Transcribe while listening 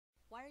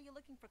are you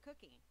looking for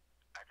Cookie?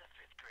 At the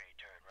 5th grade,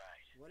 turn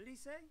right. What did he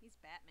say? He's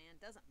Batman.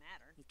 Doesn't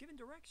matter. He's giving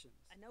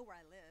directions. I know where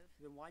I live.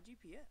 Then why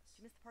GPS? Did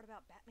you miss the part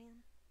about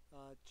Batman?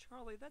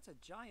 Charlie, that's a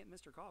giant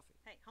Mr.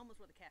 Coffee. Hey, home is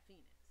where the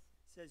caffeine is.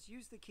 Says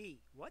use the key.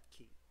 What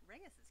key?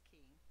 Reyes'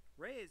 key.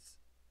 Reyes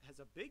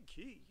has a big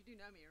key. You do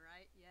know me,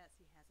 right? Yes,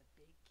 he has a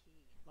big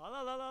key. La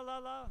la la la la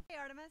la.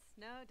 Hey, Artemis.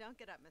 No, don't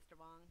get up, Mr.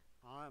 Wong.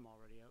 I'm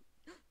already up.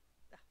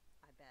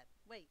 I bet.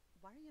 Wait,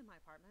 why are you in my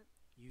apartment?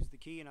 Use the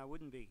key and I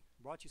wouldn't be.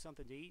 Brought you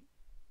something to eat?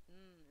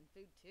 And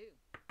food too.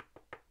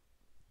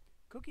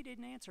 Cookie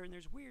didn't answer and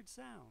there's weird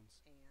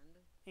sounds. And?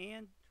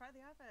 And? Try the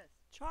office.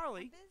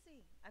 Charlie? I'm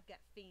busy. I've got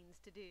fiends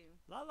to do.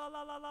 La la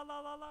la la la la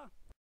la la.